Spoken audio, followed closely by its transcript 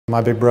My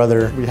big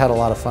brother, we had a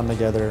lot of fun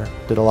together,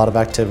 did a lot of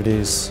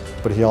activities,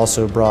 but he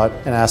also brought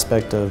an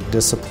aspect of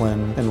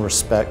discipline and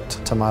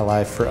respect to my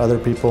life for other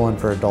people and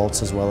for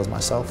adults as well as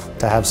myself.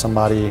 To have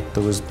somebody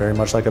that was very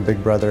much like a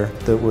big brother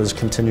that was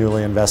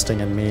continually investing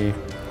in me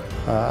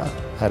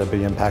had a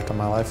big impact on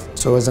my life.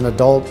 So as an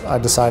adult, I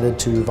decided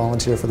to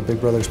volunteer for the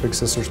Big Brothers Big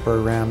Sisters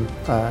program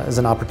as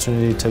an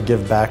opportunity to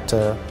give back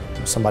to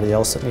somebody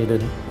else that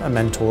needed a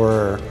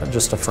mentor or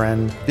just a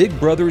friend. Big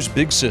Brothers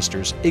Big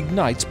Sisters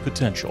ignites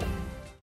potential.